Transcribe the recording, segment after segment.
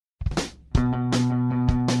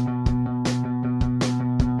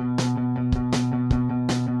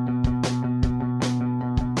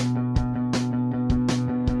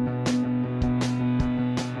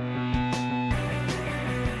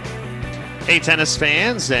Hey, tennis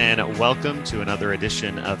fans, and welcome to another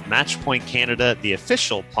edition of Matchpoint Canada, the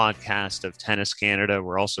official podcast of Tennis Canada.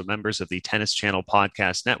 We're also members of the Tennis Channel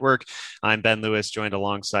Podcast Network. I'm Ben Lewis, joined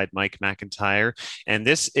alongside Mike McIntyre, and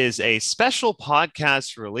this is a special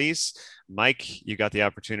podcast release. Mike, you got the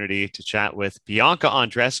opportunity to chat with Bianca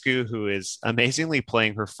Andreescu, who is amazingly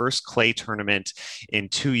playing her first clay tournament in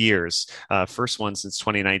 2 years, first one since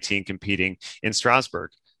 2019, competing in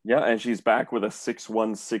Strasbourg. Yeah, and she's back with a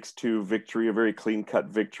 6-1, 6-2 victory, a very clean-cut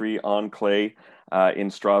victory on clay in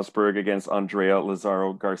Strasbourg against Andrea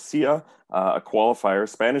Lazaro Garcia, a qualifier,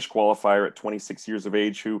 Spanish qualifier at 26 years of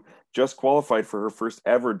age, who just qualified for her first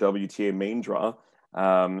ever WTA main draw.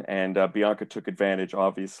 Bianca took advantage,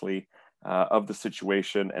 obviously, of the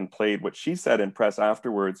situation and played what she said in press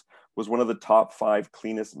afterwards was one of the top 5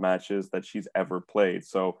 cleanest matches that she's ever played.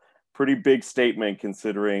 So pretty big statement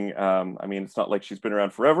considering, it's not like she's been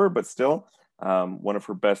around forever, but still one of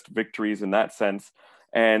her best victories in that sense.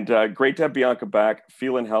 And great to have Bianca back,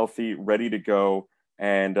 feeling healthy, ready to go.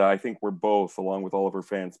 And I think we're both, along with all of her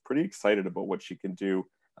fans, pretty excited about what she can do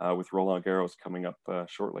with Roland Garros coming up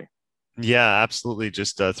shortly. Yeah, absolutely.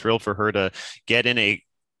 Just thrilled for her to get in a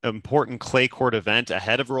important clay court event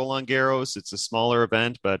ahead of Roland Garros. It's a smaller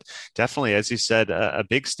event, but definitely, as you said, a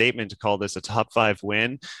big statement to call this a top 5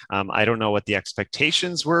 win. I don't know what the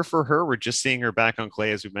expectations were for her. We're just seeing her back on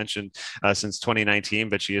clay, as we mentioned, since 2019,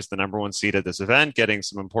 but she is the number 1 seed at this event, getting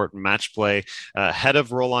some important match play ahead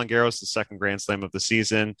of Roland Garros, the second Grand Slam of the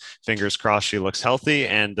season. Fingers crossed she looks healthy.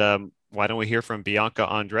 And why don't we hear from Bianca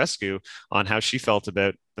Andreescu on how she felt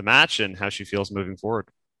about the match and how she feels moving forward?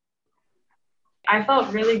 I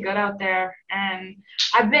felt really good out there, and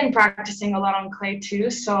I've been practicing a lot on clay too,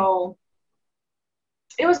 so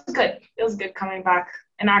it was good. It was good coming back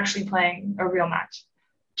and actually playing a real match.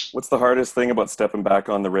 What's the hardest thing about stepping back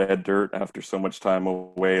on the red dirt after so much time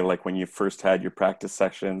away, like when you first had your practice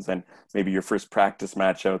sessions and maybe your first practice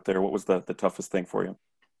match out there? What was the toughest thing for you?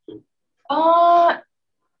 I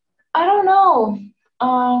don't know.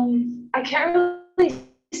 I can't really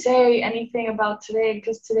say anything about today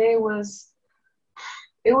because today was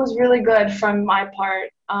really good from my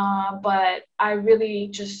part, but I really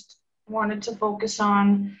just wanted to focus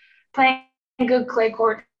on playing good clay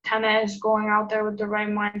court tennis, going out there with the right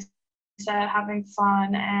mindset, having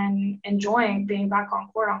fun, and enjoying being back on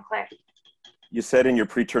court on clay. You said in your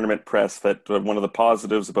pre-tournament press that one of the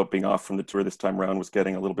positives about being off from the tour this time around was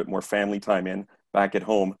getting a little bit more family time in back at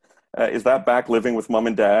home. Is that back living with mom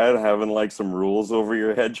and dad, having like some rules over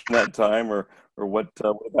your head in that time, or what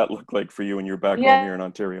did that look like for you when you were back home here in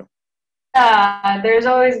Ontario? There's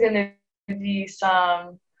always going to be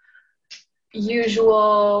some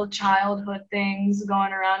usual childhood things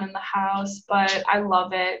going around in the house, but I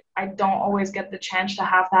love it. I don't always get the chance to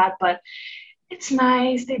have that, but it's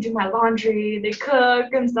nice. They do my laundry, they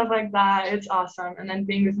cook and stuff like that. It's awesome. And then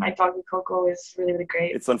being with my doggy Coco is really, really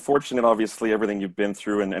great. It's unfortunate, obviously, everything you've been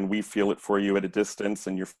through, and we feel it for you at a distance,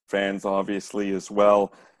 and your fans obviously as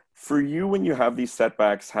well. For you, when you have these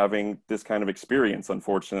setbacks, having this kind of experience,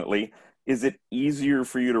 unfortunately, is it easier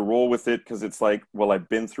for you to roll with it because it's like, well, I've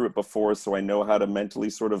been through it before, so I know how to mentally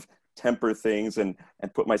sort of temper things and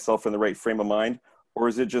put myself in the right frame of mind? Or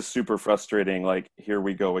is it just super frustrating, like, here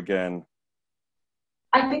we go again?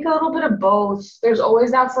 I think a little bit of both. There's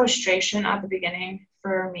always that frustration at the beginning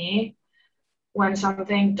for me when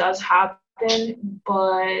something does happen,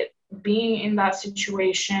 but being in that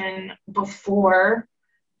situation before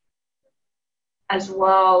as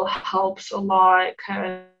well helps a lot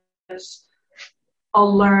because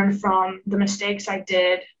I'll learn from the mistakes I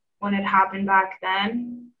did when it happened back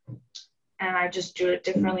then, and I just do it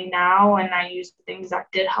differently now, and I use the things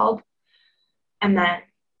that did help and then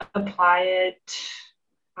apply it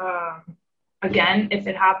again if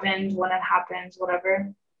it happens, when it happens,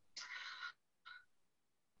 whatever.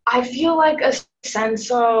 I feel like a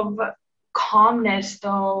sense of calmness,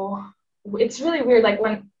 though. It's really weird. Like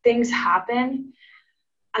when things happen,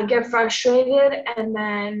 I get frustrated, and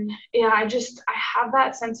then I have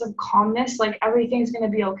that sense of calmness, like everything's gonna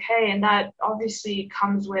be okay, and that obviously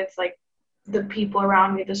comes with like the people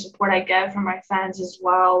around me, the support I get from my fans as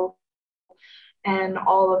well, and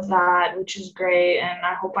all of that, which is great. And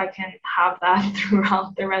I hope I can have that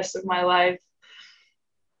throughout the rest of my life.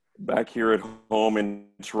 Back here at home in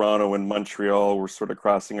Toronto and Montreal, we're sort of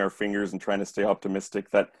crossing our fingers and trying to stay optimistic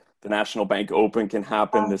that the National Bank Open can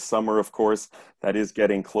happen this summer, of course. That is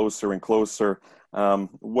getting closer and closer.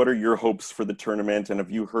 What are your hopes for the tournament? And have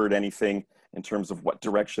you heard anything in terms of what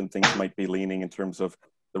direction things might be leaning in terms of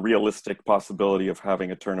the realistic possibility of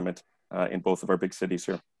having a tournament in both of our big cities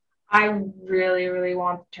here? I really, really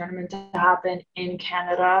want the tournament to happen in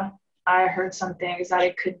Canada. I heard some things that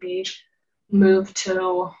it could be moved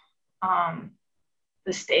to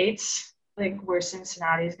the States, like where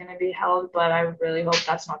Cincinnati is going to be held, but I really hope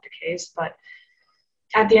that's not the case. But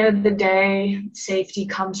at the end of the day, safety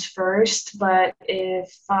comes first. But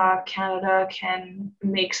if Canada can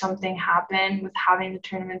make something happen with having the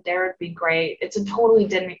tournament there, it'd be great. It's a totally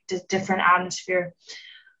different atmosphere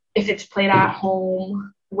if it's played at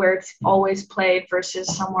home where it's always played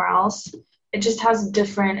versus somewhere else. It just has a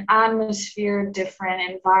different atmosphere,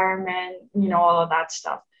 different environment, all of that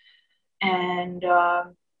stuff. And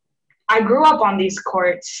I grew up on these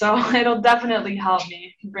courts, so it'll definitely help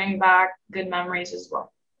me bring back good memories as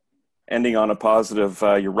well. Ending on a positive,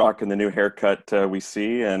 you're rocking the new haircut we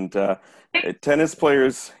see, and tennis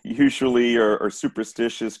players usually are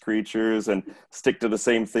superstitious creatures and stick to the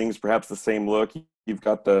same things, perhaps the same look. You've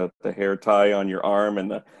got the hair tie on your arm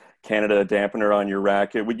and the Canada dampener on your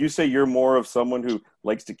racket. Would you say you're more of someone who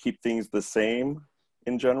likes to keep things the same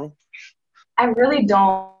in general? I really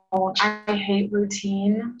don't. I hate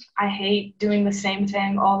routine. I hate doing the same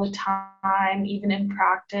thing all the time, even in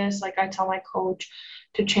practice. Like I tell my coach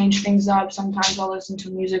to change things up. Sometimes I'll listen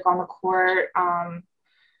to music on the court.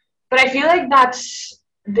 But I feel like that's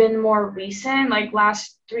been more recent, like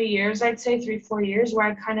last 3 years, I'd say 3-4 years, where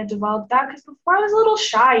I kind of developed that. Because before I was a little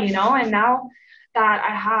shy, and now that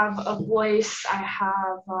I have a voice, I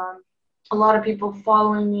have a lot of people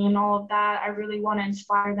following me and all of that. I really want to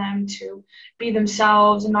inspire them to be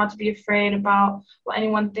themselves and not to be afraid about what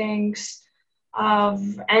anyone thinks of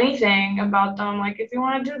anything about them. Like, if you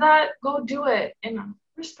want to do that, go do it in a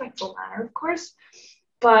respectful manner, of course.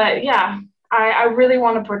 But yeah, I really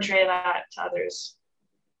want to portray that to others.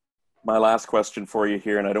 My last question for you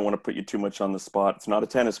here, and I don't want to put you too much on the spot. It's not a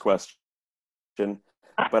tennis question,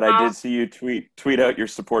 but I did see you tweet out your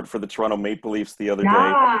support for the Toronto Maple Leafs the other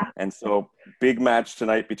day. And so big match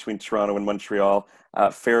tonight between Toronto and Montreal.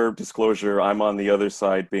 Fair disclosure, I'm on the other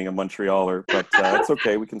side being a Montrealer, but it's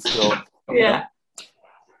okay. We can still. Yeah.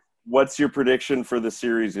 What's your prediction for the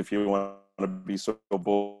series if you want to be so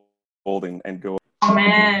bold and go? Oh,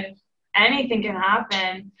 man, anything can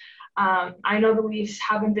happen. I know the Leafs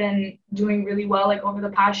haven't been doing really well like over the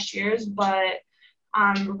past years, but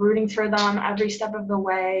I'm rooting for them every step of the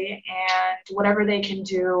way, and whatever they can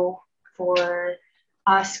do for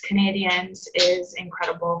us Canadians is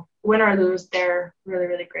incredible. Win or lose, they're really,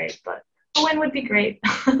 really great, but a win would be great.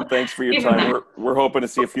 Thanks for your time. We're hoping to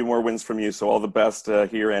see a few more wins from you, so all the best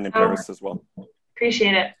here and in Paris as well.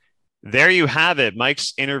 Appreciate it. There you have it,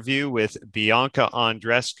 Mike's interview with Bianca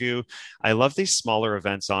Andreescu. I love these smaller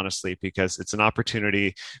events, honestly, because it's an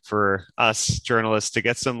opportunity for us journalists to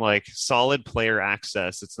get some like solid player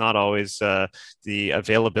access. It's not always the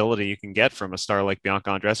availability you can get from a star like Bianca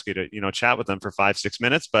Andreescu to, chat with them for 5-6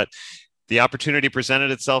 minutes, but the opportunity presented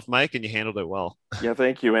itself, Mike, and you handled it well. Yeah,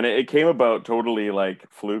 thank you. And it came about totally like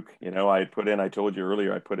fluke. I told you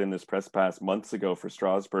earlier, I put in this press pass months ago for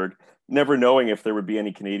Strasbourg, never knowing if there would be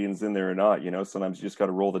any Canadians in there or not. Sometimes you just got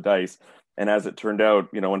to roll the dice. And as it turned out,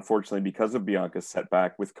 unfortunately, because of Bianca's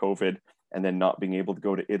setback with COVID and then not being able to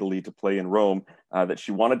go to Italy to play in Rome, that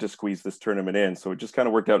she wanted to squeeze this tournament in. So it just kind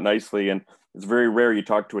of worked out nicely. And it's very rare you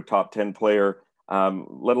talk to a top 10 player,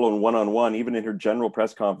 let alone one-on-one. Even in her general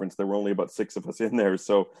press conference, there were only about 6 of us in there.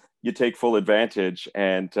 So you take full advantage.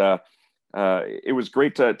 And it was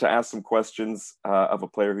great to ask some questions of a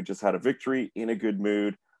player who just had a victory, in a good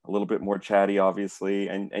mood, a little bit more chatty, obviously.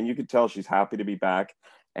 And you could tell she's happy to be back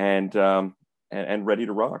and ready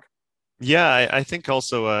to rock. Yeah, I think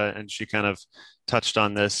also, and she kind of touched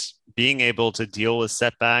on this, being able to deal with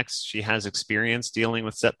setbacks. She has experience dealing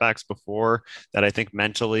with setbacks before, that I think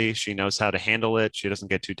mentally she knows how to handle it. She doesn't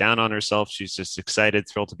get too down on herself. She's just excited,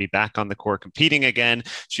 thrilled to be back on the court competing again.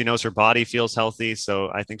 She knows her body feels healthy.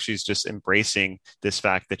 So I think she's just embracing this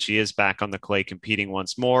fact that she is back on the clay competing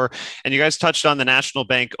once more. And you guys touched on the National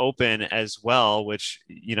Bank Open as well, which,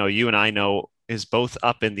 you and I know is both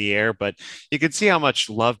up in the air, but you can see how much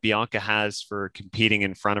love Bianca has for competing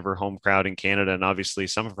in front of her home crowd in Canada. And obviously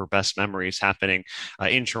some of her best memories happening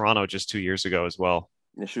in Toronto just 2 years ago as well.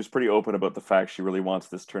 Yeah, she was pretty open about the fact she really wants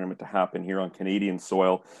this tournament to happen here on Canadian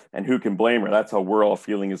soil, and who can blame her? That's how we're all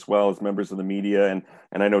feeling as well as members of the media.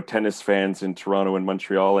 And I know tennis fans in Toronto and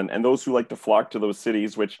Montreal and those who like to flock to those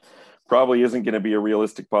cities, which probably isn't going to be a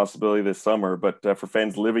realistic possibility this summer, but for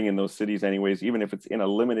fans living in those cities anyways, even if it's in a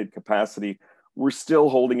limited capacity, we're still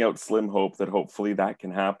holding out slim hope that hopefully that can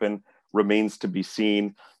happen. Remains to be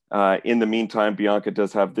seen. In the meantime, Bianca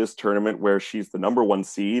does have this tournament where she's the number 1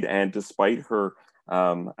 seed, and despite her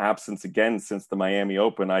absence again since the Miami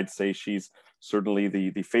Open, I'd say she's certainly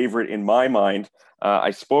the favorite in my mind.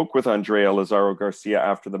 I spoke with Andrea Lazaro Garcia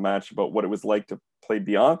after the match about what it was like to play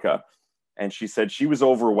Bianca, and she said she was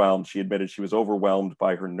overwhelmed. She admitted she was overwhelmed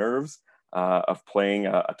by her nerves of playing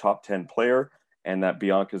a top 10 player, and that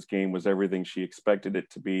Bianca's game was everything she expected it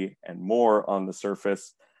to be and more on the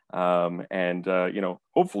surface.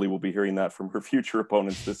 Hopefully we'll be hearing that from her future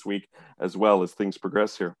opponents this week as well as things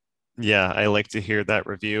progress here. Yeah, I like to hear that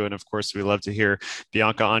review. And of course, we love to hear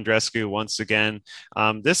Bianca Andreescu once again.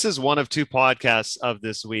 This is one of two podcasts of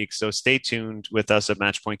this week. So stay tuned with us at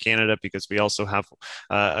Matchpoint Canada, because we also have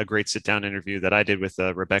a great sit down interview that I did with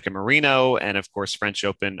Rebecca Marino. And of course, French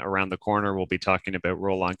Open around the corner. We'll be talking about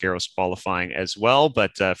Roland Garros qualifying as well.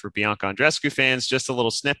 But for Bianca Andreescu fans, just a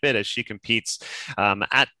little snippet as she competes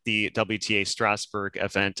at the WTA Strasbourg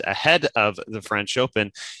event ahead of the French Open.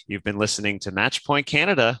 You've been listening to Matchpoint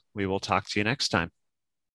Canada. We will talk to you next time.